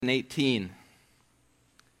18.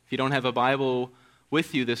 If you don't have a Bible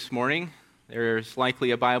with you this morning, there's likely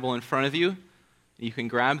a Bible in front of you. You can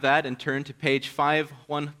grab that and turn to page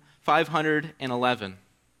 511.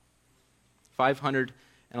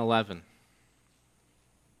 511.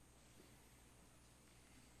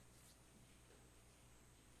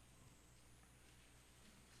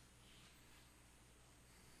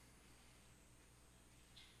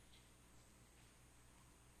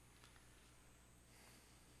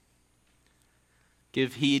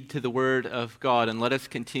 Give heed to the word of God, and let us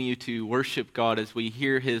continue to worship God as we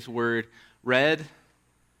hear his word read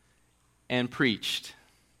and preached.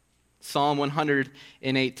 Psalm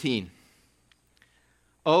 118.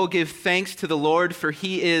 Oh, give thanks to the Lord, for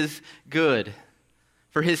he is good,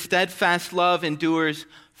 for his steadfast love endures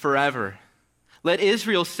forever. Let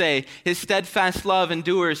Israel say, his steadfast love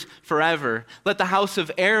endures forever. Let the house of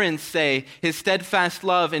Aaron say, his steadfast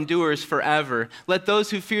love endures forever. Let those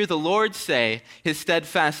who fear the Lord say, his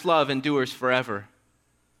steadfast love endures forever.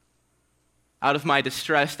 Out of my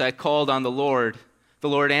distress I called on the Lord. The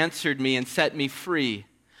Lord answered me and set me free.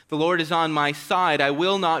 The Lord is on my side. I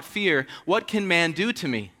will not fear. What can man do to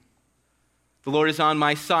me? The Lord is on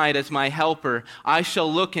my side as my helper. I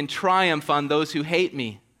shall look in triumph on those who hate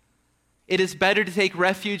me. It is better to take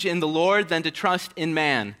refuge in the Lord than to trust in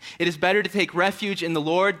man. It is better to take refuge in the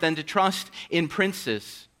Lord than to trust in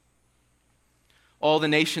princes. All the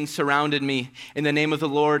nations surrounded me. In the name of the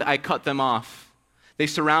Lord, I cut them off. They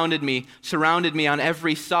surrounded me on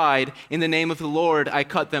every side. In the name of the Lord, I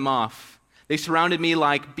cut them off. They surrounded me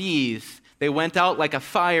like bees. They went out like a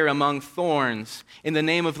fire among thorns. In the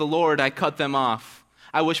name of the Lord, I cut them off.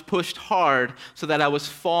 I was pushed hard so that I was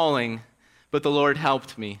falling, but the Lord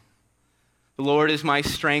helped me. The Lord is my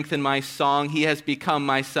strength and my song. He has become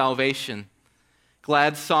my salvation.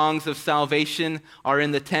 Glad songs of salvation are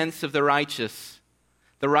in the tents of the righteous.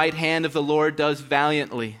 The right hand of the Lord does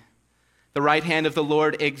valiantly. The right hand of the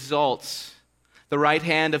Lord exalts. The right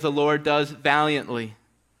hand of the Lord does valiantly.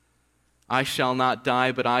 I shall not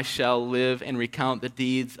die, but I shall live and recount the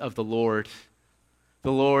deeds of the Lord.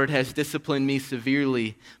 The Lord has disciplined me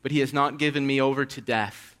severely, but he has not given me over to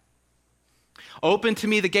death. Open to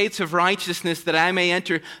me the gates of righteousness, that I may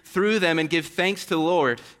enter through them and give thanks to the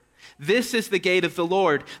Lord. This is the gate of the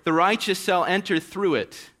Lord. The righteous shall enter through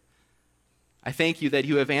it. I thank you that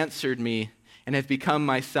you have answered me and have become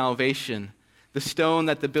my salvation. The stone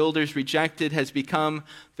that the builders rejected has become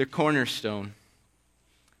the cornerstone.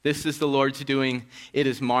 This is the Lord's doing. It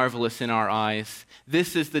is marvelous in our eyes.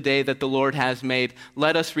 This is the day that the Lord has made.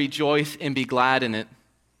 Let us rejoice and be glad in it.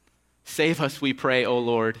 Save us, we pray, O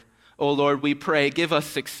Lord. O Lord, we pray, give us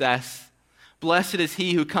success. Blessed is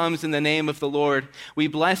he who comes in the name of the Lord. We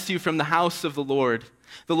bless you from the house of the Lord.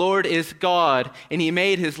 The Lord is God, and he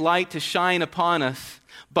made his light to shine upon us.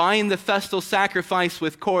 Bind the festal sacrifice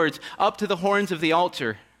with cords up to the horns of the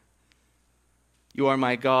altar. You are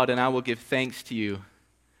my God, and I will give thanks to you.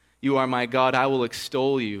 You are my God, I will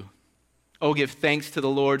extol you. Oh, give thanks to the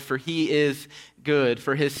Lord, for he is good,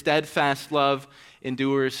 for his steadfast love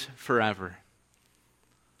endures forever.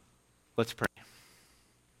 Let's pray.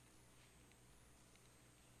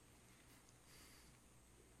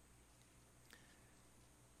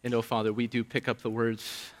 And oh, Father, we do pick up the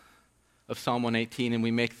words of Psalm 118 and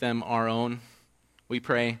we make them our own. We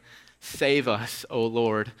pray, save us, O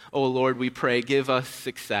Lord. O Lord, we pray, give us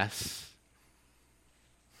success.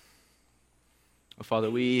 Oh,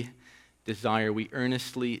 Father, we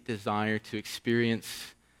earnestly desire to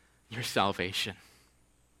experience your salvation.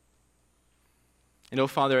 And oh,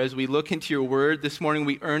 Father, as we look into your word this morning,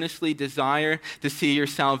 we earnestly desire to see your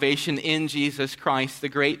salvation in Jesus Christ, the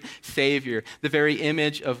great Savior, the very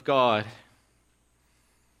image of God.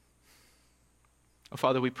 Oh,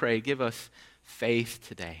 Father, we pray, give us faith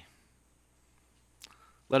today.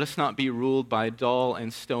 Let us not be ruled by dull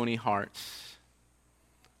and stony hearts,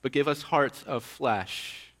 but give us hearts of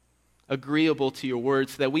flesh, agreeable to your word,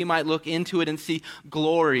 so that we might look into it and see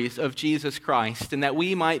glories of Jesus Christ, and that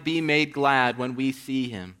we might be made glad when we see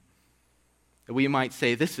him. That we might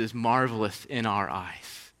say, this is marvelous in our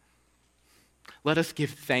eyes. Let us give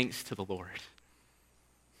thanks to the Lord.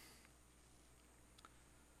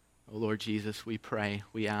 Oh Lord Jesus, we pray,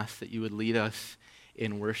 we ask that you would lead us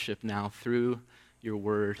in worship now through your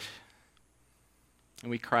word.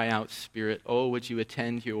 And we cry out, Spirit, oh, would you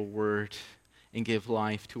attend your word and give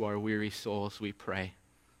life to our weary souls, we pray.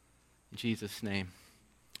 In Jesus' name,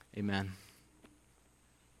 amen.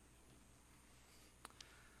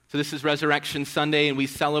 So this is Resurrection Sunday, and we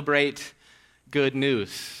celebrate good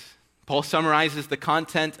news. Paul summarizes the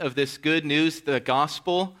content of this good news, the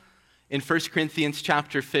gospel, in 1 Corinthians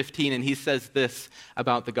chapter 15, and he says this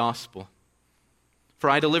about the gospel. For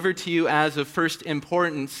I delivered to you as of first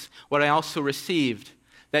importance what I also received,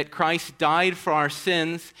 that Christ died for our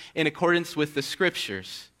sins in accordance with the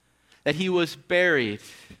Scriptures, that he was buried,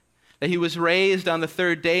 that he was raised on the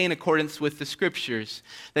third day in accordance with the Scriptures,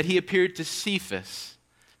 that he appeared to Cephas,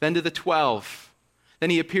 then to the 12. Then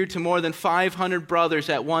he appeared to more than 500 brothers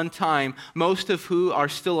at one time, most of whom are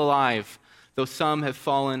still alive, though some have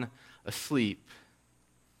fallen asleep.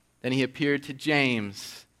 Then he appeared to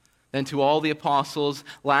James, then to all the apostles.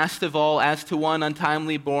 Last of all, as to one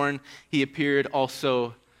untimely born, he appeared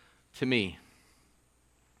also to me.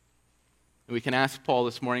 We can ask Paul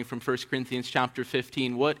this morning from 1 Corinthians chapter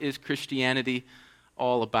 15, what is Christianity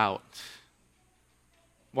all about?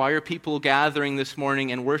 Why are people gathering this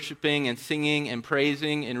morning and worshiping and singing and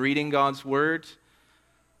praising and reading God's word?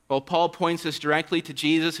 Well, Paul points us directly to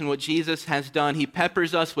Jesus and what Jesus has done. He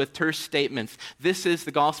peppers us with terse statements. This is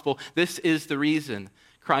the gospel. This is the reason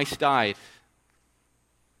Christ died.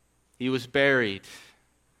 He was buried.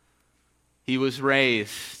 He was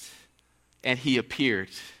raised. And he appeared.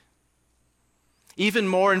 Even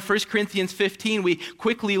more, in 1 Corinthians 15, we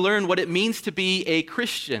quickly learn what it means to be a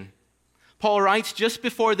Christian. Paul writes just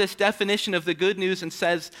before this definition of the good news and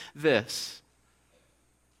says this: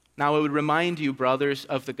 Now I would remind you, brothers,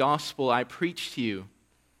 of the gospel I preached to you,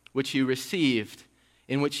 which you received,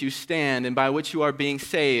 in which you stand, and by which you are being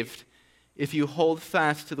saved, if you hold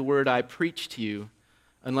fast to the word I preached to you,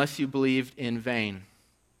 unless you believed in vain.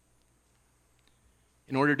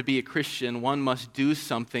 In order to be a Christian, one must do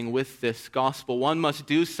something with this gospel. One must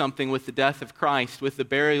do something with the death of Christ, with the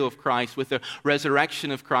burial of Christ, with the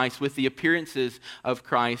resurrection of Christ, with the appearances of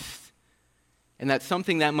Christ. And that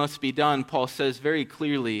something that must be done, Paul says very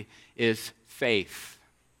clearly, is faith.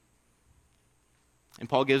 And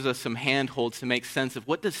Paul gives us some handholds to make sense of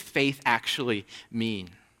what does faith actually mean.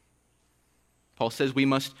 Paul says we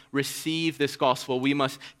must receive this gospel. We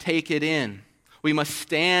must take it in. We must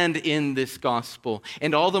stand in this gospel.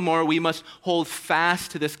 And all the more, we must hold fast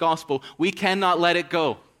to this gospel. We cannot let it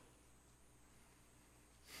go.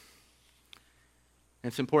 And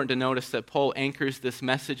it's important to notice that Paul anchors this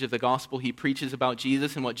message of the gospel he preaches about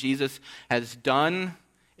Jesus and what Jesus has done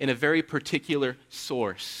in a very particular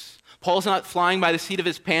source. Paul's not flying by the seat of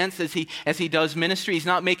his pants as he does ministry. He's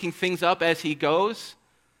not making things up as he goes.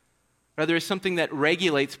 Rather, it's something that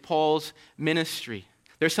regulates Paul's ministry.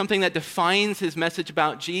 There's something that defines his message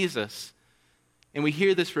about Jesus. And we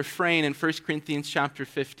hear this refrain in 1 Corinthians chapter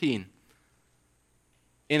 15.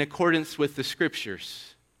 In accordance with the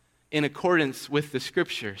Scriptures. In accordance with the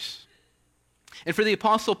Scriptures. And for the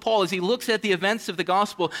Apostle Paul, as he looks at the events of the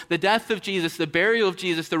gospel, the death of Jesus, the burial of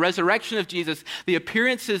Jesus, the resurrection of Jesus, the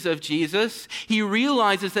appearances of Jesus, he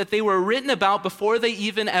realizes that they were written about before they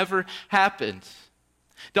even ever happened.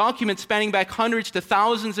 Documents spanning back hundreds to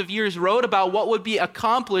thousands of years wrote about what would be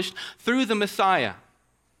accomplished through the Messiah.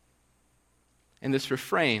 And this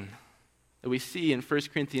refrain that we see in 1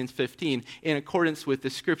 Corinthians 15, in accordance with the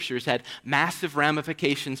Scriptures, had massive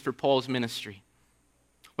ramifications for Paul's ministry.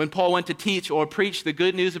 When Paul went to teach or preach the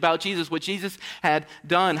good news about Jesus, what Jesus had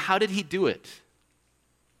done, how did he do it?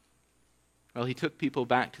 Well, he took people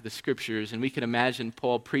back to the Scriptures, and we can imagine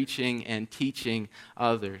Paul preaching and teaching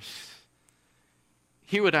others.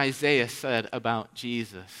 Hear what Isaiah said about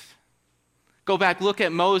Jesus. Go back, look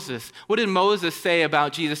at Moses. What did Moses say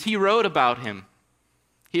about Jesus? He wrote about him.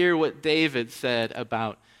 Hear what David said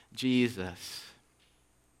about Jesus.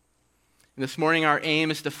 And this morning, our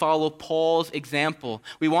aim is to follow Paul's example.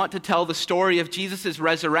 We want to tell the story of Jesus'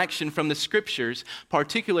 resurrection from the Scriptures,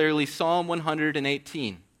 particularly Psalm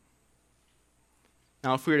 118.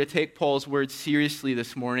 Now, if we were to take Paul's words seriously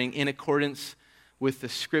this morning, in accordance with the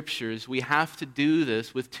Scriptures, we have to do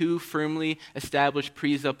this with two firmly established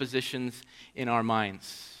presuppositions in our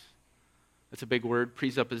minds. That's a big word,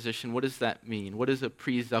 presupposition. What does that mean? What is a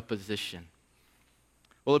presupposition?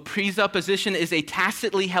 Well, a presupposition is a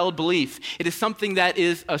tacitly held belief. It is something that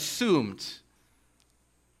is assumed.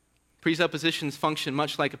 Presuppositions function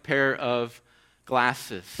much like a pair of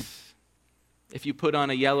glasses. If you put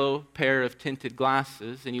on a yellow pair of tinted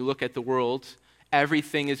glasses and you look at the world,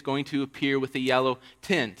 everything is going to appear with a yellow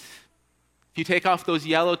tint. If you take off those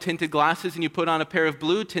yellow tinted glasses and you put on a pair of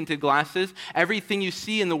blue tinted glasses, everything you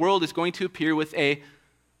see in the world is going to appear with a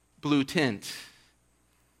blue tint.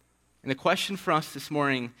 And the question for us this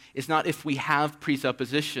morning is not if we have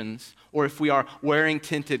presuppositions or if we are wearing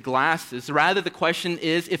tinted glasses. Rather, the question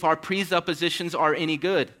is if our presuppositions are any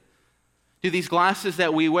good. Do these glasses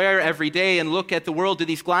that we wear every day and look at the world, do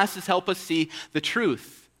these glasses help us see the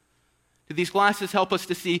truth? Do these glasses help us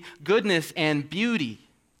to see goodness and beauty?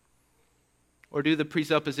 Or do the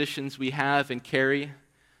presuppositions we have and carry,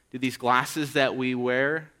 do these glasses that we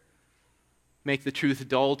wear, make the truth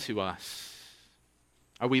dull to us?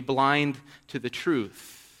 Are we blind to the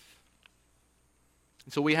truth?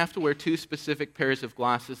 And so we have to wear two specific pairs of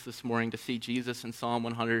glasses this morning to see Jesus in Psalm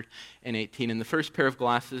 118. And the first pair of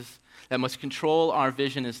glasses that must control our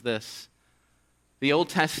vision is this: the Old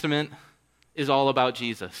Testament is all about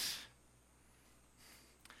Jesus.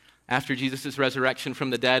 After Jesus' resurrection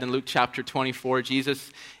from the dead in Luke chapter 24, Jesus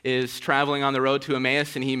is traveling on the road to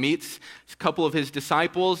Emmaus, and he meets a couple of his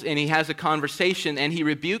disciples, and he has a conversation, and he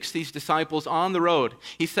rebukes these disciples on the road.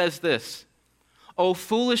 He says this: "O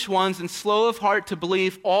foolish ones and slow of heart to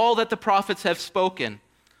believe all that the prophets have spoken.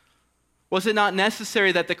 Was it not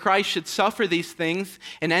necessary that the Christ should suffer these things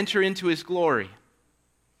and enter into his glory?"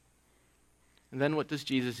 And then what does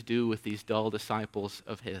Jesus do with these dull disciples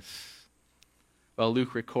of his? Well,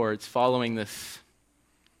 Luke records, following this,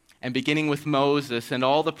 and beginning with Moses and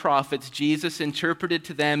all the prophets, Jesus interpreted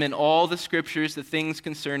to them in all the scriptures the things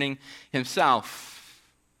concerning himself.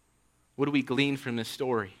 What do we glean from this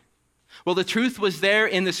story? Well, the truth was there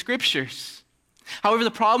in the scriptures. However,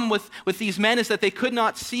 the problem with these men is that they could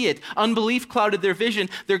not see it. Unbelief clouded their vision.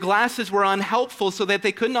 Their glasses were unhelpful so that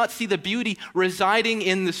they could not see the beauty residing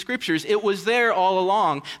in the scriptures. It was there all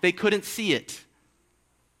along. They couldn't see it.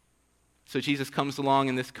 So Jesus comes along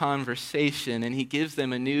in this conversation, and he gives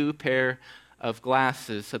them a new pair of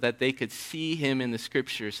glasses so that they could see him in the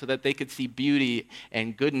scriptures, so that they could see beauty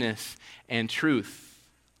and goodness and truth.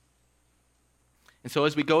 And so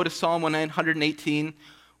as we go to Psalm 118,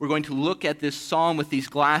 we're going to look at this psalm with these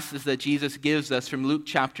glasses that Jesus gives us from Luke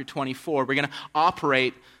chapter 24. We're going to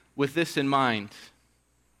operate with this in mind.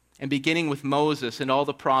 And beginning with Moses and all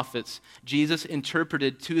the prophets, Jesus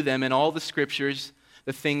interpreted to them in all the scriptures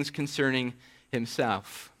the things concerning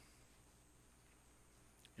himself.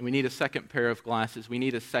 And we need a second pair of glasses. We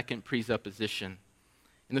need a second presupposition.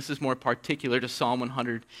 And this is more particular to Psalm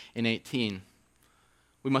 118.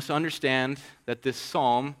 We must understand that this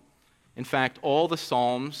psalm, in fact, all the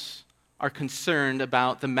psalms, are concerned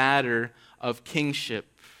about the matter of kingship.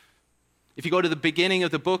 If you go to the beginning of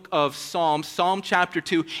the book of Psalms, Psalm chapter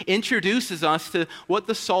 2 introduces us to what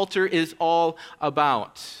the Psalter is all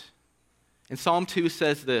about. And Psalm 2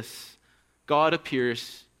 says this: God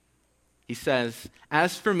appears, he says,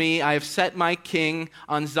 "As for me, I have set my king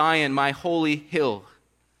on Zion, my holy hill."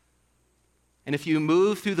 And if you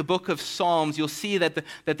move through the book of Psalms, you'll see that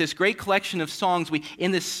this great collection of songs,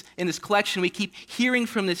 in this collection, we keep hearing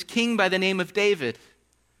from this king by the name of David.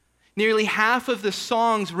 Nearly half of the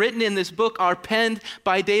songs written in this book are penned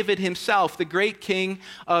by David himself, the great king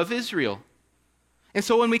of Israel. And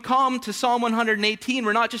so when we come to Psalm 118,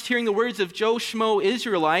 we're not just hearing the words of Joe Schmo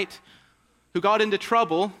Israelite who got into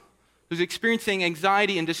trouble, who's experiencing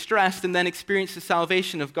anxiety and distress, and then experienced the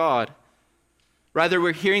salvation of God. Rather,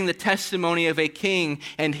 we're hearing the testimony of a king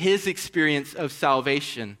and his experience of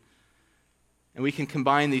salvation. And we can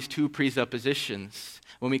combine these two presuppositions.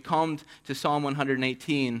 When we come to Psalm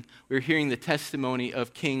 118, we're hearing the testimony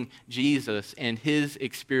of King Jesus and his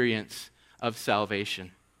experience of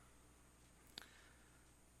salvation.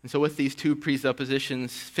 And so with these two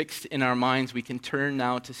presuppositions fixed in our minds, we can turn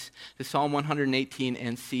now to Psalm 118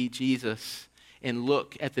 and see Jesus and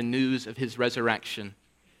look at the news of his resurrection.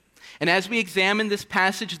 And as we examine this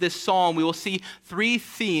passage, this psalm, we will see three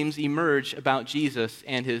themes emerge about Jesus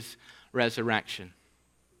and his resurrection.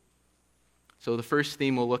 So the first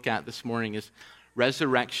theme we'll look at this morning is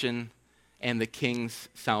resurrection and the king's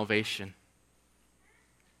salvation.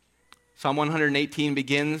 Psalm 118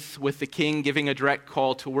 begins with the king giving a direct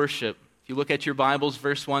call to worship. If you look at your Bibles,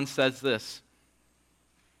 verse 1 says this: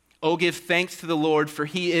 "Oh, give thanks to the Lord, for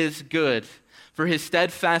he is good, for his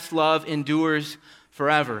steadfast love endures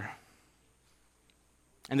forever."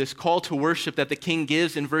 And this call to worship that the king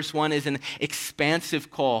gives in verse 1 is an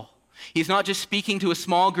expansive call. He's not just speaking to a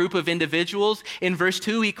small group of individuals. In verse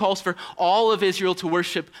 2, he calls for all of Israel to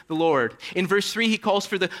worship the Lord. In verse 3, he calls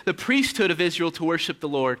for the priesthood of Israel to worship the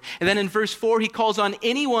Lord. And then in verse 4, he calls on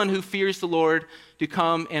anyone who fears the Lord to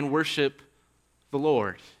come and worship the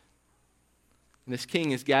Lord. And this king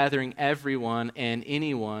is gathering everyone and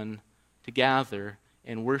anyone to gather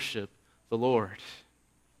and worship the Lord.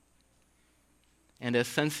 And as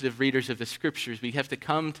sensitive readers of the scriptures, we have to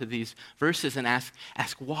come to these verses and ask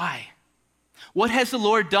why? What has the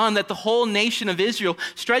Lord done that the whole nation of Israel,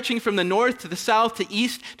 stretching from the north to the south to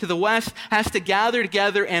east to the west, has to gather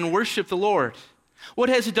together and worship the Lord? What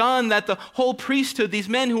has done that the whole priesthood, these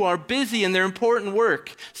men who are busy in their important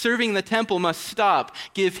work, serving the temple, must stop,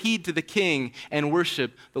 give heed to the king, and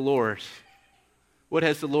worship the Lord? What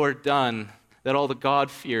has the Lord done that all the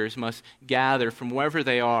God-fearers must gather from wherever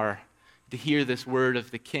they are to hear this word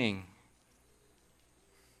of the King.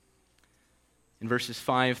 In verses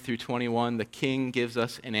 5 through 21, the King gives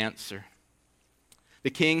us an answer. The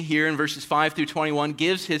King here in verses 5 through 21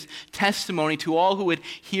 gives his testimony to all who would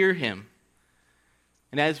hear him.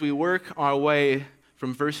 And as we work our way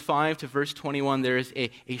from verse 5 to verse 21, there is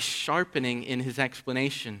a sharpening in his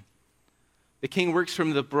explanation. The King works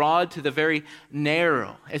from the broad to the very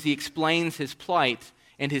narrow as he explains his plight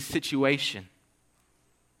and his situation.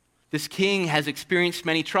 This king has experienced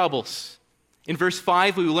many troubles. In verse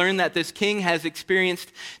 5, we learn that this king has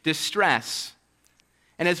experienced distress.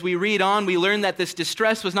 And as we read on, we learn that this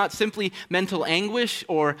distress was not simply mental anguish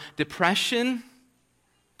or depression,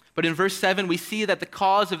 but in verse 7, we see that the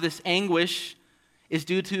cause of this anguish is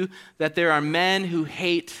due to that there are men who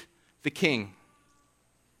hate the king.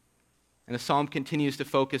 And the psalm continues to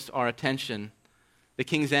focus our attention. The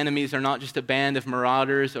king's enemies are not just a band of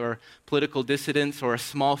marauders or political dissidents or a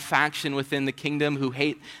small faction within the kingdom who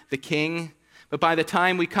hate the king. But by the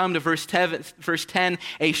time we come to verse 10,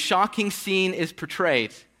 a shocking scene is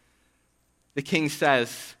portrayed. The king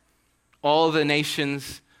says, "All the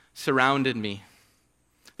nations surrounded me.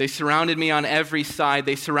 They surrounded me on every side.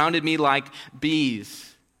 They surrounded me like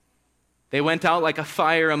bees. They went out like a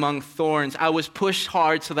fire among thorns. I was pushed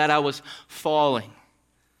hard so that I was falling."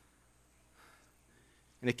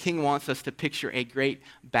 And the king wants us to picture a great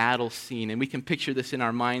battle scene. And we can picture this in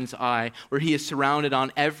our mind's eye, where he is surrounded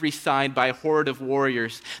on every side by a horde of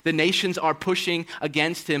warriors. The nations are pushing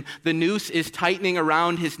against him. The noose is tightening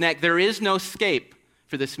around his neck. There is no escape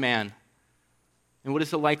for this man. And what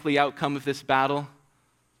is the likely outcome of this battle?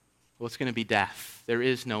 Well, it's going to be death. There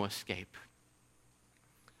is no escape.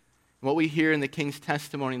 What we hear in the king's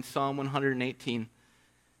testimony in Psalm 118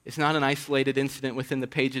 is not an isolated incident within the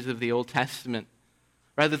pages of the Old Testament.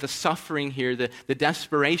 Rather, the suffering here, the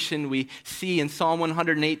desperation we see in Psalm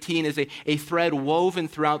 118 is a thread woven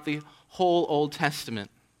throughout the whole Old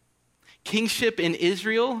Testament. Kingship in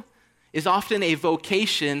Israel is often a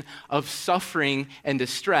vocation of suffering and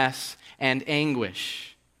distress and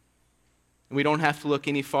anguish. And we don't have to look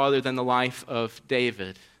any farther than the life of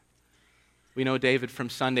David. We know David from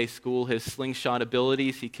Sunday school, his slingshot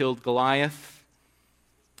abilities. He killed Goliath.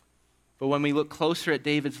 But when we look closer at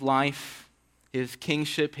David's life, his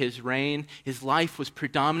kingship, his reign, his life was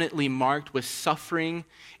predominantly marked with suffering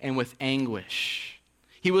and with anguish.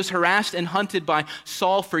 He was harassed and hunted by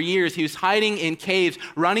Saul for years. He was hiding in caves,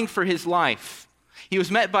 running for his life. He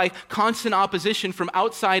was met by constant opposition from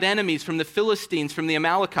outside enemies, from the Philistines, from the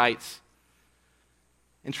Amalekites.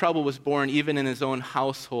 And trouble was born even in his own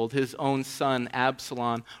household. His own son,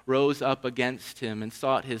 Absalom, rose up against him and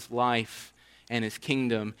sought his life and his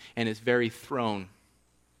kingdom and his very throne.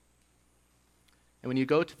 And when you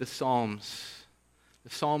go to the Psalms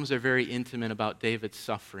are very intimate about David's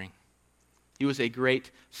suffering. He was a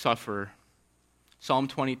great sufferer. Psalm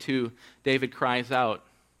 22, David cries out.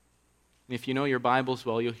 And if you know your Bibles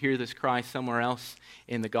well, you'll hear this cry somewhere else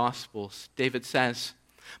in the Gospels. David says,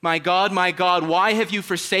 my God, why have you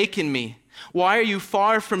forsaken me? Why are you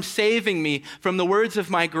far from saving me from the words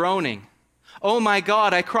of my groaning? Oh my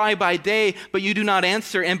God, I cry by day, but you do not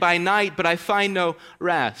answer, and by night, but I find no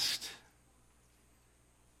rest."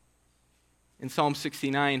 In Psalm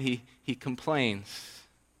 69, he complains.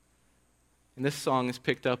 And this song is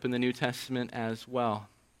picked up in the New Testament as well.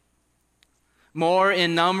 "More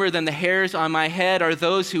in number than the hairs on my head are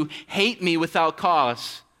those who hate me without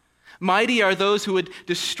cause. Mighty are those who would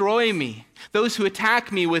destroy me, those who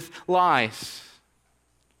attack me with lies."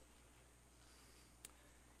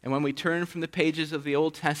 And when we turn from the pages of the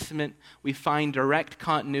Old Testament, we find direct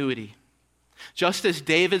continuity. Just as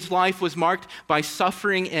David's life was marked by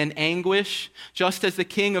suffering and anguish, just as the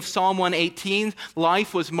king of Psalm 118's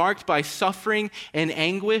life was marked by suffering and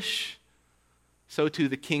anguish, so too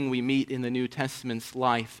the king we meet in the New Testament's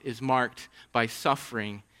life is marked by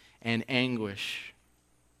suffering and anguish.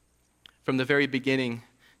 From the very beginning,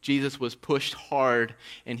 Jesus was pushed hard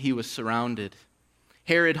and he was surrounded.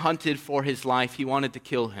 Herod hunted for his life. He wanted to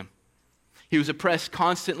kill him. He was oppressed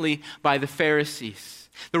constantly by the Pharisees.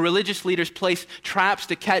 The religious leaders placed traps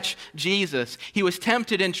to catch Jesus. He was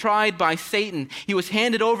tempted and tried by Satan. He was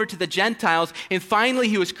handed over to the Gentiles. And finally,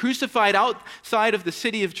 he was crucified outside of the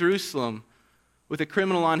city of Jerusalem with a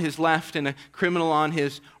criminal on his left and a criminal on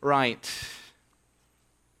his right.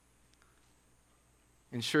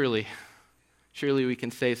 And surely we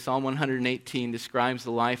can say Psalm 118 describes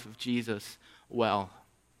the life of Jesus well.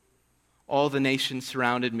 All the nations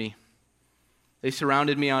surrounded me. They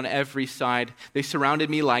surrounded me on every side. They surrounded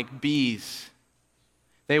me like bees.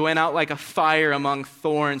 They went out like a fire among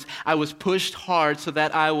thorns. I was pushed hard so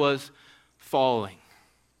that I was falling.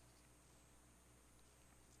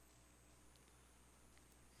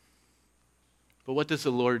 But what does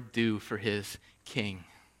the Lord do for his king?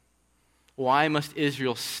 Why must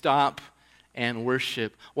Israel stop and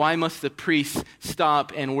worship? Why must the priests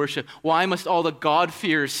stop and worship? Why must all the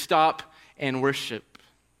God-fearers stop and worship?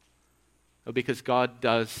 Well, because God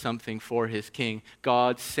does something for his king.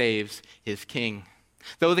 God saves his king.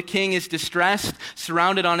 Though the king is distressed,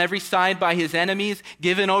 surrounded on every side by his enemies,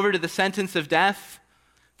 given over to the sentence of death,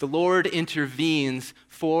 the Lord intervenes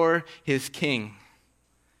for his king.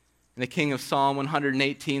 And the king of Psalm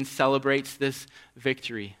 118 celebrates this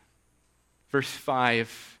victory. Verse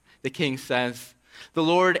 5, the king says, "The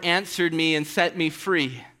Lord answered me and set me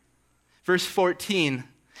free." Verse 14,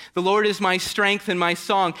 "The Lord is my strength and my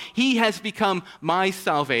song. He has become my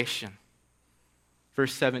salvation."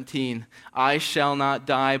 Verse 17, "I shall not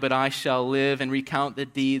die, but I shall live and recount the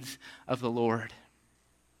deeds of the Lord."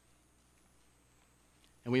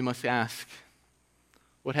 And we must ask,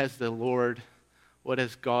 what has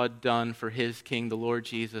God done for his king, the Lord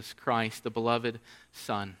Jesus Christ, the beloved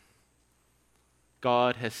Son?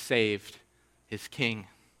 God has saved his king.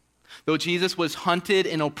 Though Jesus was hunted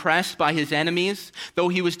and oppressed by his enemies, though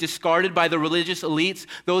he was discarded by the religious elites,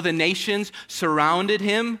 though the nations surrounded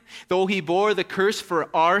him, though he bore the curse for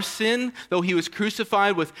our sin, though he was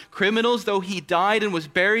crucified with criminals, though he died and was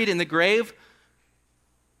buried in the grave,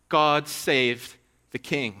 God saved the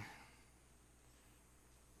king.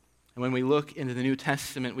 And when we look into the New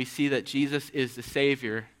Testament, we see that Jesus is the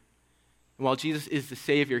Savior. And while Jesus is the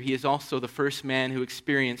Savior, he is also the first man who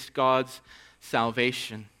experienced God's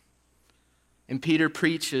salvation. And Peter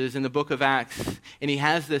preaches in the book of Acts, and he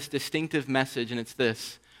has this distinctive message, and it's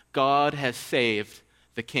this: God has saved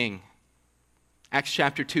the king. Acts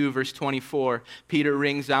chapter 2, verse 24, Peter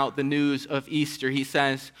rings out the news of Easter. He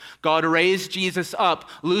says, "God raised Jesus up,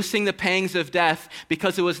 loosing the pangs of death,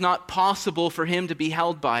 because it was not possible for him to be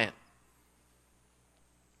held by it."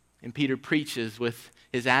 And Peter preaches with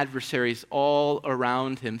his adversaries all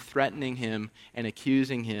around him, threatening him and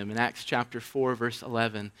accusing him in Acts chapter 4, verse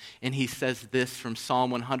 11. And he says this from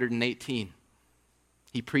Psalm 118.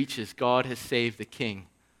 He preaches, God has saved the king.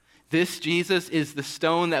 "This Jesus is the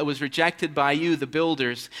stone that was rejected by you, the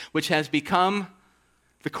builders, which has become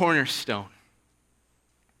the cornerstone."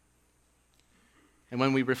 And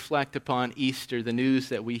when we reflect upon Easter, the news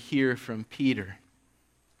that we hear from Peter,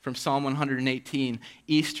 from Psalm 118,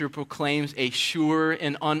 Easter proclaims a sure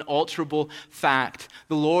and unalterable fact.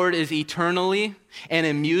 The Lord is eternally and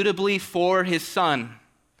immutably for his Son.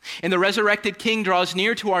 And the resurrected King draws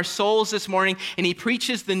near to our souls this morning, and he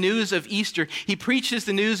preaches the news of Easter. He preaches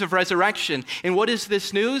the news of resurrection. And what is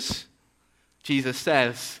this news? Jesus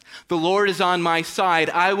says, "The Lord is on my side.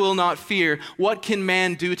 I will not fear. What can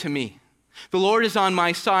man do to me? The Lord is on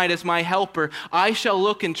my side as my helper. I shall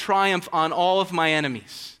look in triumph on all of my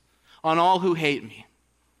enemies, on all who hate me."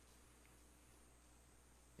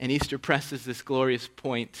 And Easter presses this glorious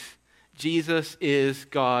point. Jesus is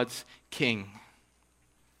God's King.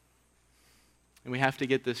 And we have to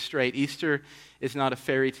get this straight. Easter is not a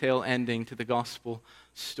fairy tale ending to the gospel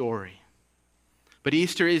story. But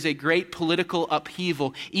Easter is a great political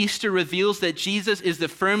upheaval. Easter reveals that Jesus is the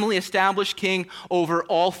firmly established king over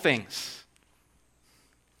all things.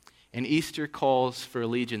 And Easter calls for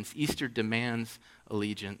allegiance. Easter demands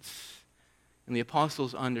allegiance. And the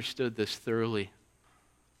apostles understood this thoroughly.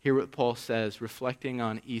 Hear what Paul says, reflecting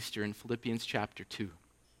on Easter in Philippians chapter 2.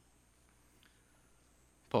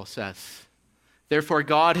 Paul says, "Therefore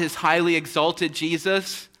God has highly exalted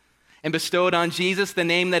Jesus and bestowed on Jesus the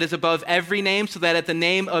name that is above every name, so that at the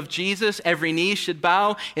name of Jesus every knee should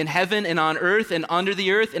bow in heaven and on earth and under the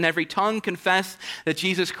earth, and every tongue confess that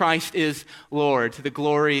Jesus Christ is Lord, to the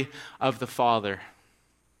glory of the Father."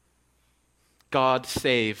 God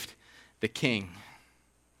saved the King.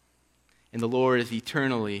 And the Lord is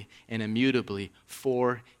eternally and immutably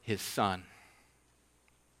for his Son.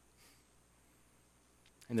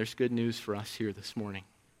 And there's good news for us here this morning.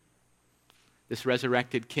 This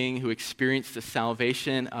resurrected King who experienced the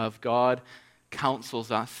salvation of God counsels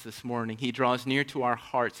us this morning. He draws near to our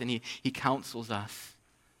hearts and he counsels us.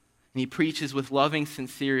 And he preaches with loving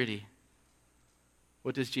sincerity.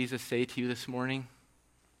 What does Jesus say to you this morning?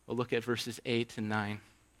 Well, look at verses 8 and 9.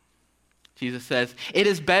 Jesus says, "It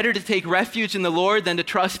is better to take refuge in the Lord than to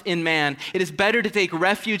trust in man. It is better to take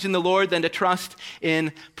refuge in the Lord than to trust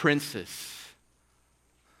in princes."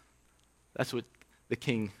 That's what the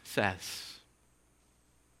King says.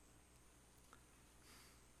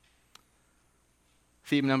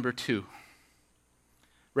 Theme number 2,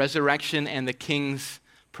 resurrection and the King's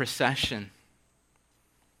procession.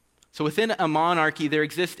 So within a monarchy, there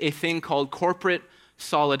exists a thing called corporate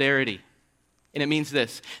solidarity. And it means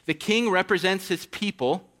this: the king represents his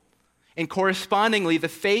people, and correspondingly, the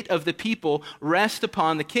fate of the people rests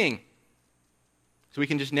upon the king. So we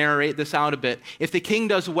can just narrate this out a bit. If the king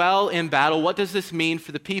does well in battle, what does this mean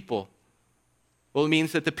for the people? Well, it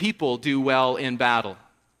means that the people do well in battle.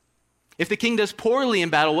 If the king does poorly in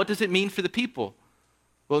battle, what does it mean for the people?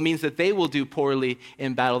 Well, it means that they will do poorly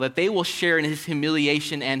in battle, that they will share in his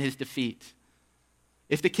humiliation and his defeat.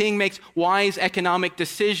 If the king makes wise economic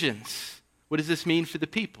decisions, what does this mean for the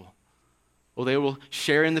people? Well, they will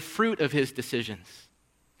share in the fruit of his decisions.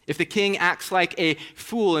 If the king acts like a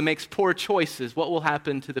fool and makes poor choices, what will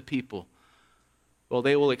happen to the people? Well,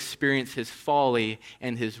 they will experience his folly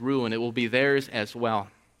and his ruin. It will be theirs as well.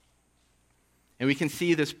 And we can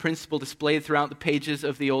see this principle displayed throughout the pages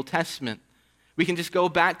of the Old Testament. We can just go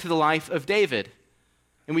back to the life of David,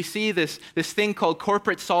 and we see this thing called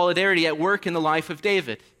corporate solidarity at work in the life of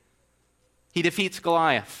David. He defeats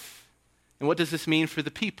Goliath. And what does this mean for the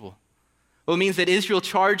people? Well, it means that Israel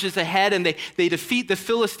charges ahead and they defeat the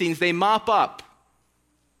Philistines. They mop up.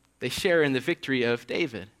 They share in the victory of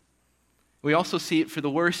David. We also see it for the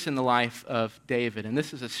worse in the life of David, and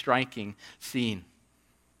this is a striking scene.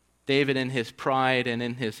 David, in his pride and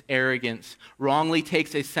in his arrogance, wrongly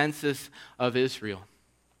takes a census of Israel.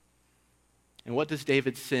 And what does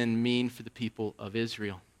David's sin mean for the people of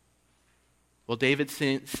Israel? Well, David's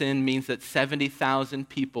sin means that 70,000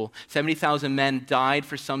 people, 70,000 men died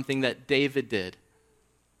for something that David did.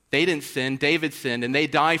 They didn't sin, David sinned, and they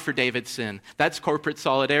die for David's sin. That's corporate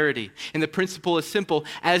solidarity. And the principle is simple: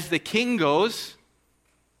 as the king goes,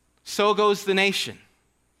 so goes the nation.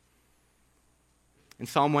 In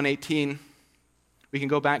Psalm 118, we can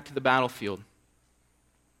go back to the battlefield.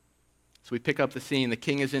 So we pick up the scene. The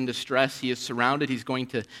king is in distress. He is surrounded. He's going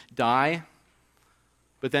to die.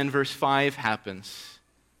 But then verse 5 happens.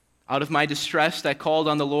 Out of my distress I called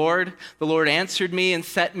on the Lord. The Lord answered me and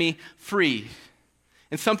set me free.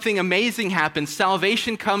 And something amazing happens.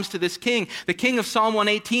 Salvation comes to this king. The king of Psalm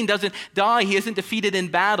 118 doesn't die. He isn't defeated in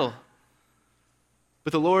battle.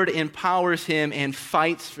 But the Lord empowers him and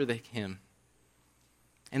fights for him.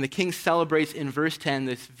 And the king celebrates in verse 10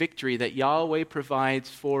 this victory that Yahweh provides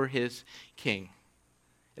for his king.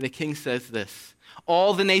 And the king says this: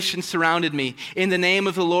 all the nations surrounded me. In the name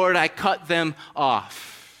of the Lord, I cut them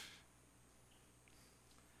off.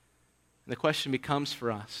 And the question becomes for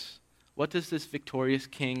us, what does this victorious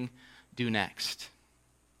king do next?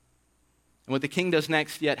 And what the king does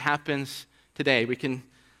next yet happens today. We can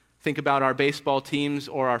think about our baseball teams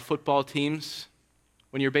or our football teams.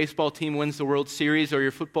 When your baseball team wins the World Series or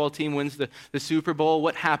your football team wins the Super Bowl,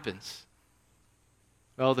 what happens?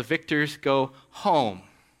 Well, the victors go home.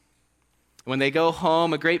 When they go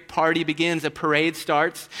home, a great party begins, a parade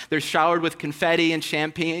starts. They're showered with confetti and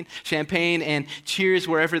champagne and cheers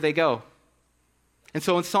wherever they go. And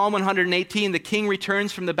so in Psalm 118, the king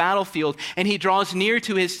returns from the battlefield and he draws near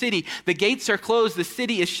to his city. The gates are closed, the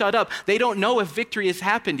city is shut up. They don't know if victory has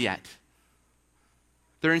happened yet.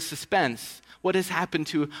 They're in suspense. What has happened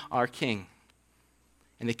to our king?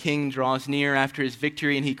 And the king draws near after his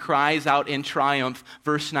victory and he cries out in triumph.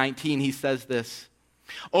 Verse 19, he says this: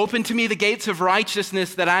 open to me the gates of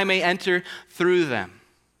righteousness that I may enter through them.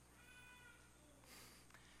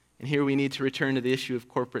 And here we need to return to the issue of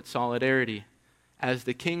corporate solidarity. As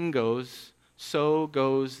the king goes, so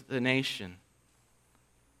goes the nation.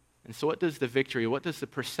 And so what does the victory, what does the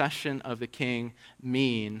procession of the king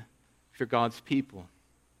mean for God's people?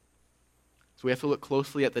 So we have to look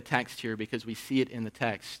closely at the text here because we see it in the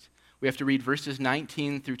text. We have to read verses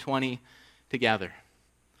 19 through 20 together.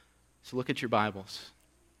 So look at your Bibles.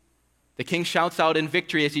 The king shouts out in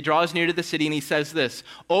victory as he draws near to the city, and he says this: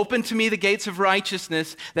 open to me the gates of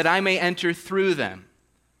righteousness that I may enter through them.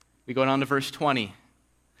 We go down to verse 20.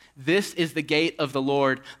 This is the gate of the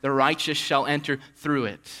Lord, the righteous shall enter through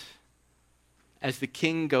it. As the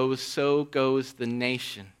king goes, so goes the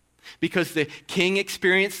nation. Because the king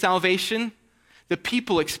experienced salvation, the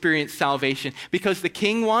people experience salvation. Because the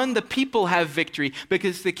king won, the people have victory.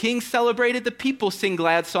 Because the king celebrated, the people sing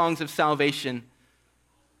glad songs of salvation.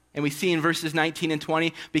 And we see in verses 19 and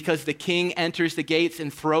 20, because the king enters the gates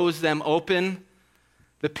and throws them open,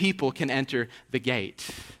 the people can enter the gate.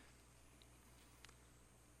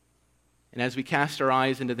 And as we cast our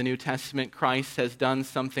eyes into the New Testament, Christ has done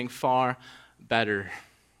something far better.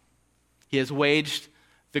 He has waged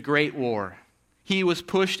the great war. He was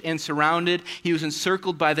pushed and surrounded. He was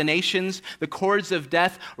encircled by the nations. The cords of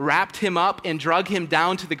death wrapped him up and drug him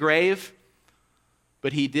down to the grave.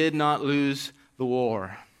 But he did not lose the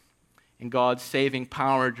war. And God's saving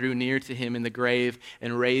power drew near to him in the grave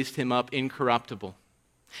and raised him up incorruptible.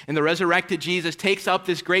 And the resurrected Jesus takes up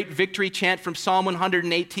this great victory chant from Psalm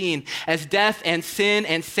 118. As death and sin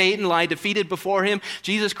and Satan lie defeated before him,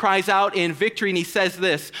 Jesus cries out in victory and he says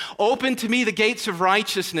this, "Open to me the gates of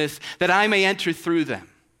righteousness that I may enter through them."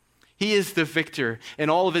 He is the victor and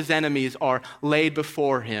all of his enemies are laid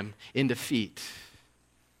before him in defeat.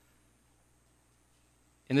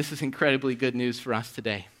 And this is incredibly good news for us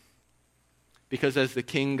today. Because as the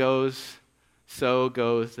king goes, so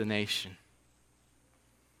goes the nation.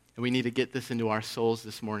 And we need to get this into our souls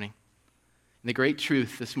this morning. And the great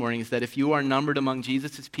truth this morning is that if you are numbered among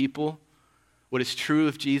Jesus' people, what is true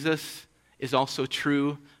of Jesus is also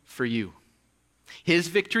true for you. His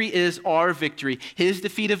victory is our victory. His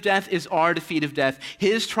defeat of death is our defeat of death.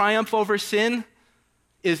 His triumph over sin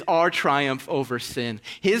is our triumph over sin.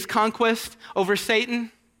 His conquest over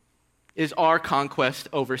Satan is our conquest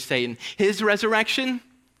over Satan. His resurrection,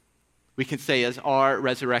 we can say, is our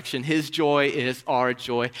resurrection. His joy is our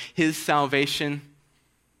joy. His salvation,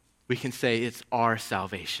 we can say it's our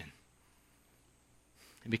salvation.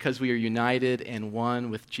 And because we are united and one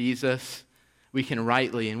with Jesus, we can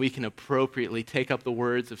rightly and we can appropriately take up the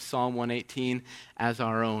words of Psalm 118 as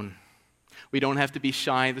our own. We don't have to be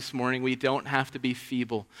shy this morning. We don't have to be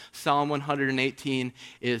feeble. Psalm 118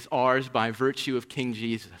 is ours by virtue of King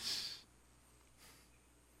Jesus.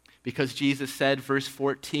 Because Jesus said, verse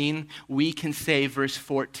 14, we can say verse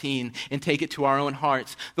 14 and take it to our own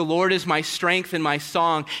hearts. The Lord is my strength and my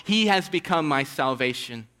song. He has become my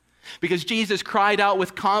salvation. Because Jesus cried out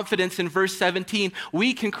with confidence in verse 17,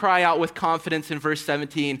 we can cry out with confidence in verse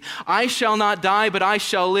 17. I shall not die, but I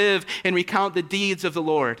shall live and recount the deeds of the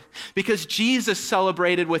Lord. Because Jesus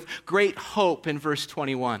celebrated with great hope in verse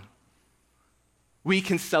 21. We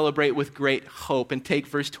can celebrate with great hope and take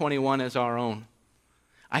verse 21 as our own.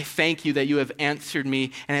 I thank you that you have answered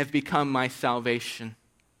me and have become my salvation.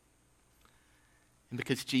 And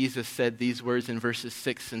because Jesus said these words in verses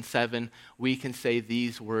 6 and 7, we can say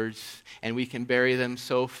these words and we can bury them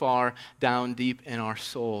so far down deep in our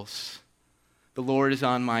souls. The Lord is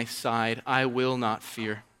on my side. I will not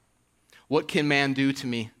fear. What can man do to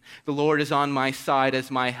me? The Lord is on my side as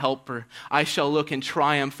my helper. I shall look in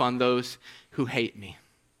triumph on those who hate me.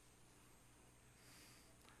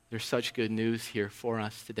 There's such good news here for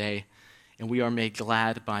us today, and we are made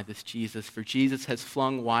glad by this Jesus. For Jesus has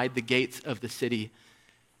flung wide the gates of the city.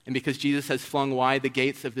 And because Jesus has flung wide the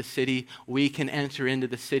gates of the city, we can enter into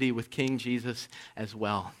the city with King Jesus as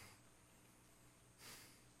well.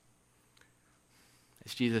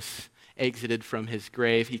 As Jesus exited from his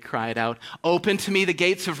grave, he cried out, "Open to me the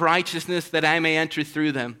gates of righteousness that I may enter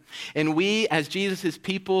through them." And we, as Jesus'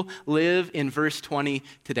 people, live in verse 20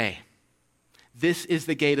 today. This is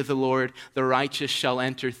the gate of the Lord, the righteous shall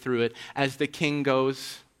enter through it. As the king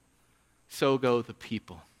goes, so go the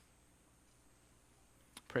people.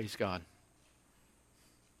 Praise God.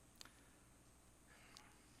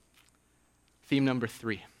 Theme number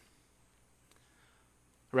 3.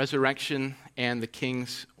 Resurrection and the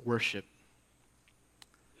king's worship.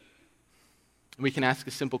 We can ask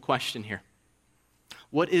a simple question here.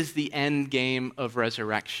 What is the end game of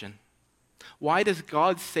resurrection? Why does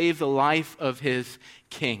God save the life of his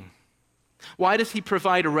king? Why does he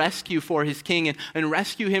provide a rescue for his king and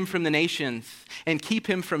rescue him from the nations and keep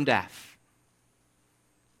him from death?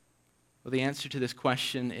 Well, the answer to this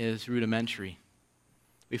question is rudimentary.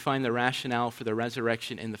 We find the rationale for the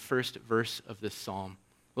resurrection in the first verse of this psalm.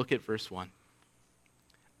 Look at verse 1.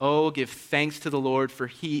 Oh, give thanks to the Lord, for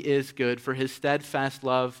he is good, for his steadfast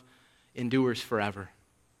love endures forever.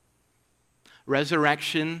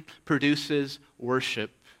 Resurrection produces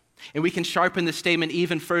worship. And we can sharpen the statement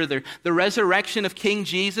even further. The resurrection of King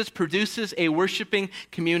Jesus produces a worshiping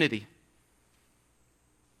community.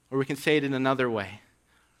 Or we can say it in another way.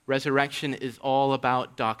 Resurrection is all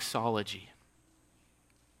about doxology.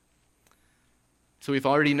 So we've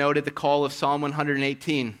already noted the call of Psalm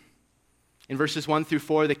 118. In verses 1 through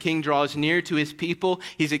 4, the king draws near to his people.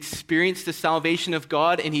 He's experienced the salvation of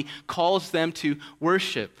God, and he calls them to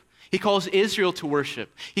worship. He calls Israel to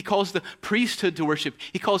worship. He calls the priesthood to worship.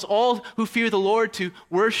 He calls all who fear the Lord to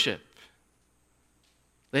worship.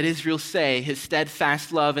 Let Israel say, his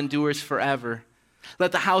steadfast love endures forever.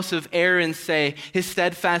 Let the house of Aaron say, his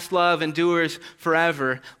steadfast love endures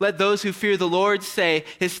forever. Let those who fear the Lord say,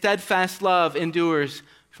 his steadfast love endures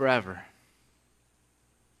forever.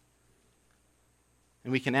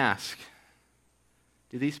 And we can ask,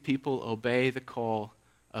 do these people obey the call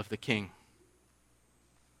of the king?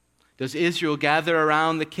 Does Israel gather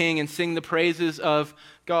around the king and sing the praises of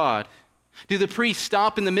God? Do the priests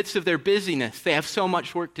stop in the midst of their busyness? They have so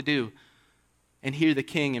much work to do. and hear the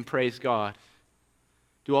King and praise God?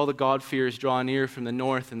 Do all the God-fearers draw near from the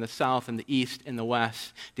north and the south and the east and the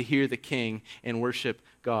west to hear the King and worship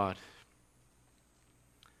God?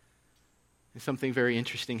 And something very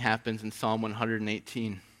interesting happens in Psalm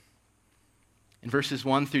 118. In verses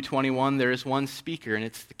 1 through 21, there is one speaker, and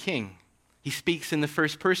it's the King. He speaks in the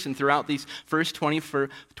first person throughout these first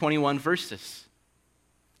 21 verses.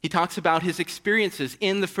 He talks about his experiences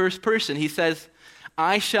in the first person. He says,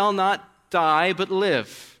 I shall not die but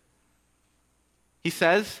live. He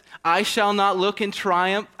says, I shall not look in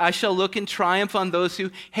triumph. I shall look in triumph on those who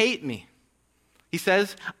hate me. He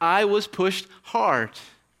says, I was pushed hard.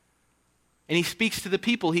 And he speaks to the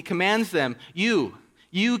people. He commands them, you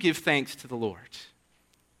give thanks to the Lord.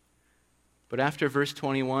 But after verse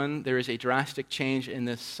 21, there is a drastic change in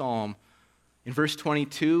this psalm. In verse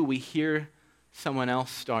 22, we hear someone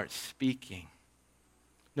else start speaking.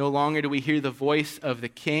 No longer do we hear the voice of the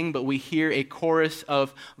King, but we hear a chorus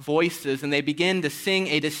of voices, and they begin to sing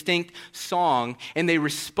a distinct song, and they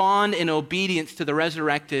respond in obedience to the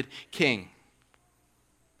resurrected King.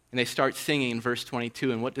 And they start singing in verse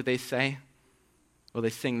 22, and what do they say? Well, they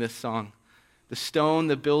sing this song. The stone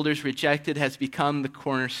the builders rejected has become the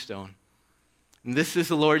cornerstone. And this is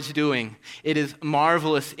the Lord's doing. It is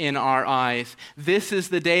marvelous in our eyes. This is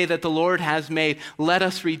the day that the Lord has made. Let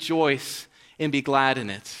us rejoice and be glad in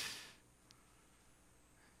it.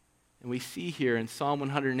 And we see here in Psalm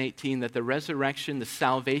 118 that the resurrection, the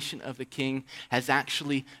salvation of the King has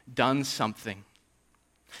actually done something.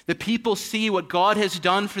 The people see what God has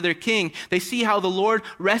done for their King. They see how the Lord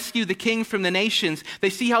rescued the King from the nations. They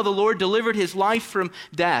see how the Lord delivered his life from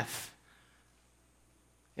death.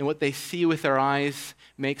 And what they see with their eyes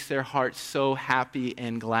makes their hearts so happy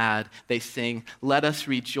and glad. They sing, let us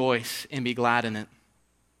rejoice and be glad in it.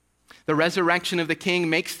 The resurrection of the King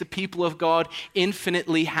makes the people of God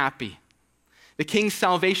infinitely happy. The King's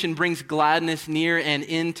salvation brings gladness near and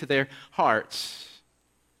into their hearts.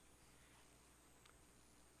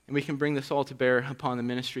 And we can bring this all to bear upon the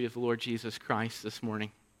ministry of the Lord Jesus Christ this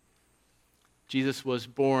morning. Jesus was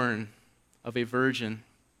born of a virgin.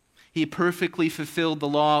 He perfectly fulfilled the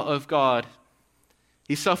law of God.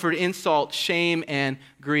 He suffered insult, shame, and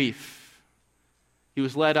grief. He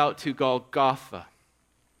was led out to Golgotha.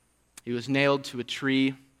 He was nailed to a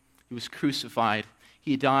tree. He was crucified.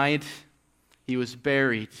 He died. He was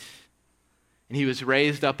buried. And he was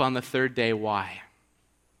raised up on the third day. Why?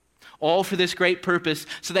 All for this great purpose,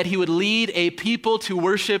 so that he would lead a people to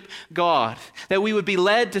worship God, that we would be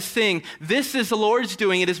led to sing, this is the Lord's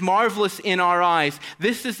doing, it is marvelous in our eyes.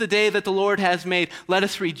 This is the day that the Lord has made. Let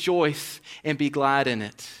us rejoice and be glad in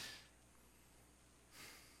it.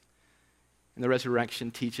 And the resurrection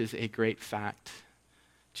teaches a great fact.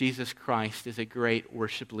 Jesus Christ is a great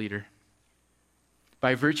worship leader.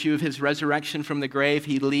 By virtue of his resurrection from the grave,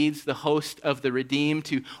 he leads the host of the redeemed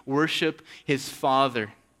to worship his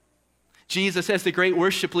Father. Jesus, as the great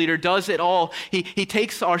worship leader, does it all. He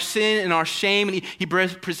takes our sin and our shame, and he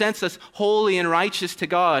presents us holy and righteous to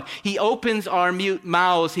God. He opens our mute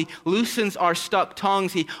mouths. He loosens our stuck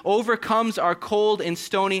tongues. He overcomes our cold and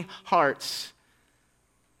stony hearts.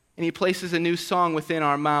 And he places a new song within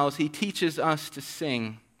our mouths. He teaches us to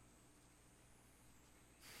sing.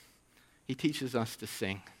 He teaches us to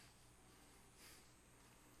sing.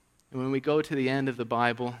 And when we go to the end of the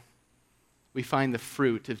Bible, we find the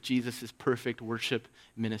fruit of Jesus' perfect worship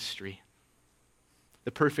ministry.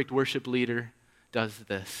 The perfect worship leader does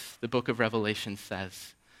this. The book of Revelation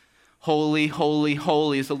says, holy, holy,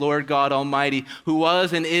 holy is the Lord God Almighty, who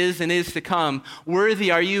was and is to come.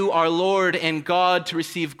 Worthy are you, our Lord and God, to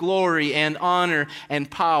receive glory and honor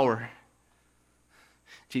and power.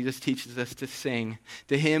 Jesus teaches us to sing.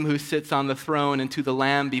 To him who sits on the throne and to the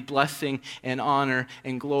Lamb be blessing and honor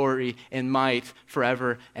and glory and might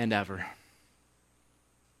forever and ever.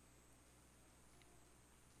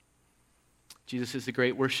 Jesus is the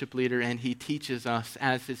great worship leader, and he teaches us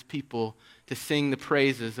as his people to sing the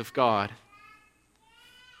praises of God.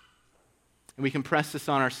 And we can press this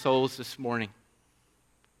on our souls this morning.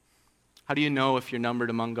 How do you know if you're numbered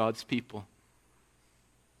among God's people?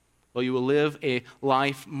 Well, you will live a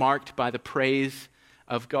life marked by the praise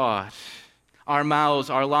of God. Our mouths,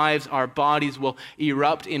 our lives, our bodies will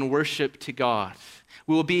erupt in worship to God.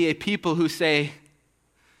 We will be a people who say,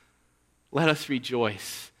 let us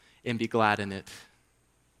rejoice and be glad in it.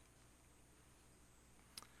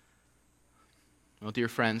 Well, dear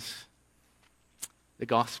friends, the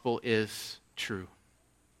gospel is true.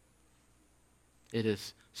 It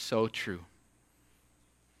is so true.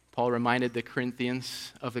 Paul reminded the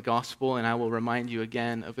Corinthians of the gospel, and I will remind you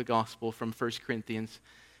again of the gospel from 1 Corinthians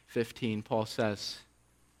 15. Paul says,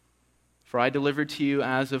 For I delivered to you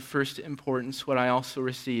as of first importance what I also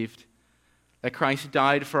received, that Christ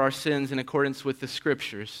died for our sins in accordance with the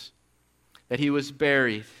Scriptures, that he was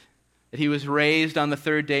buried, that he was raised on the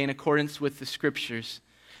third day in accordance with the Scriptures,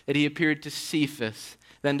 that he appeared to Cephas,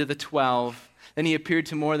 then to the 12, then he appeared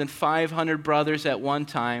to more than 500 brothers at one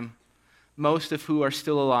time, most of who are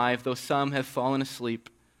still alive, though some have fallen asleep.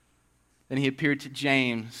 Then he appeared to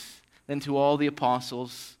James, then to all the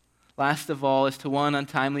apostles. Last of all, as to one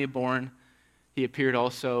untimely born, he appeared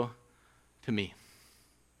also to me.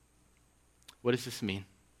 What does this mean?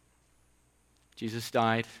 Jesus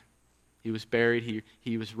died. He was buried.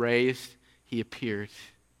 He was raised. He appeared.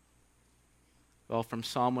 Well, from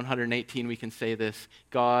Psalm 118, we can say this: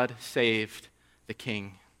 God saved the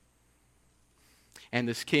King. And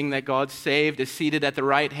this King that God saved is seated at the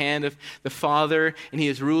right hand of the Father, and he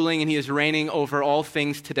is ruling and he is reigning over all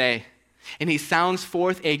things today. And he sounds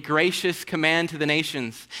forth a gracious command to the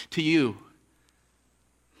nations, to you.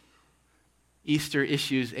 Easter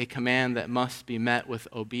issues a command that must be met with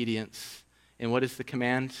obedience. And what is the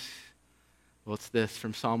command? Well, it's this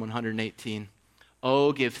from Psalm 118.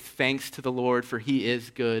 Oh, give thanks to the Lord, for he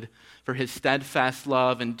is good, for his steadfast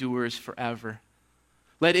love endures forever.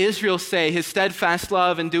 Let Israel say, his steadfast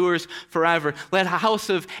love endures forever. Let the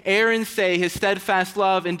house of Aaron say, his steadfast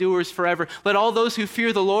love endures forever. Let all those who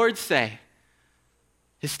fear the Lord say,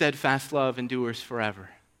 his steadfast love endures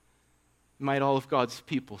forever. Might all of God's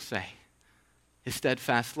people say, his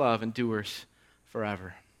steadfast love endures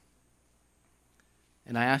forever.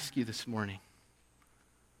 And I ask you this morning,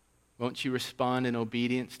 won't you respond in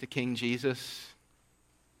obedience to King Jesus?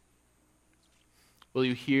 Will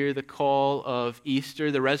you hear the call of Easter?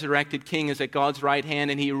 The resurrected King is at God's right hand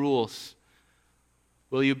and he rules.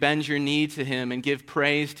 Will you bend your knee to him and give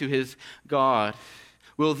praise to his God?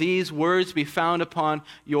 Will these words be found upon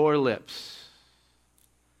your lips?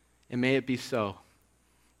 And may it be so.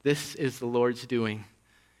 This is the Lord's doing.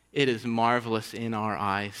 It is marvelous in our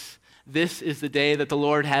eyes. This is the day that the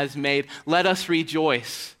Lord has made. Let us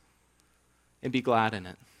rejoice and be glad in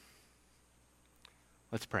it.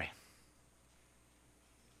 Let's pray.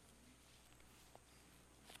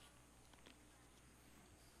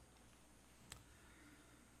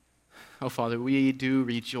 Oh, Father, we do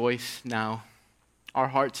rejoice now. Our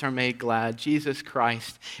hearts are made glad. Jesus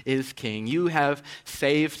Christ is King. You have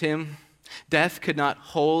saved him. Death could not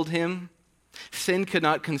hold him. Sin could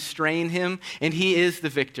not constrain him, and he is the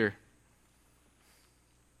victor.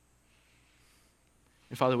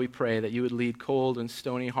 And Father, we pray that you would lead cold and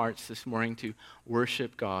stony hearts this morning to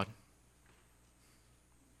worship God.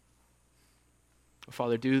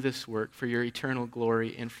 Father, do this work for your eternal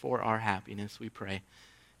glory and for our happiness, we pray.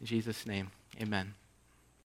 In Jesus' name, amen.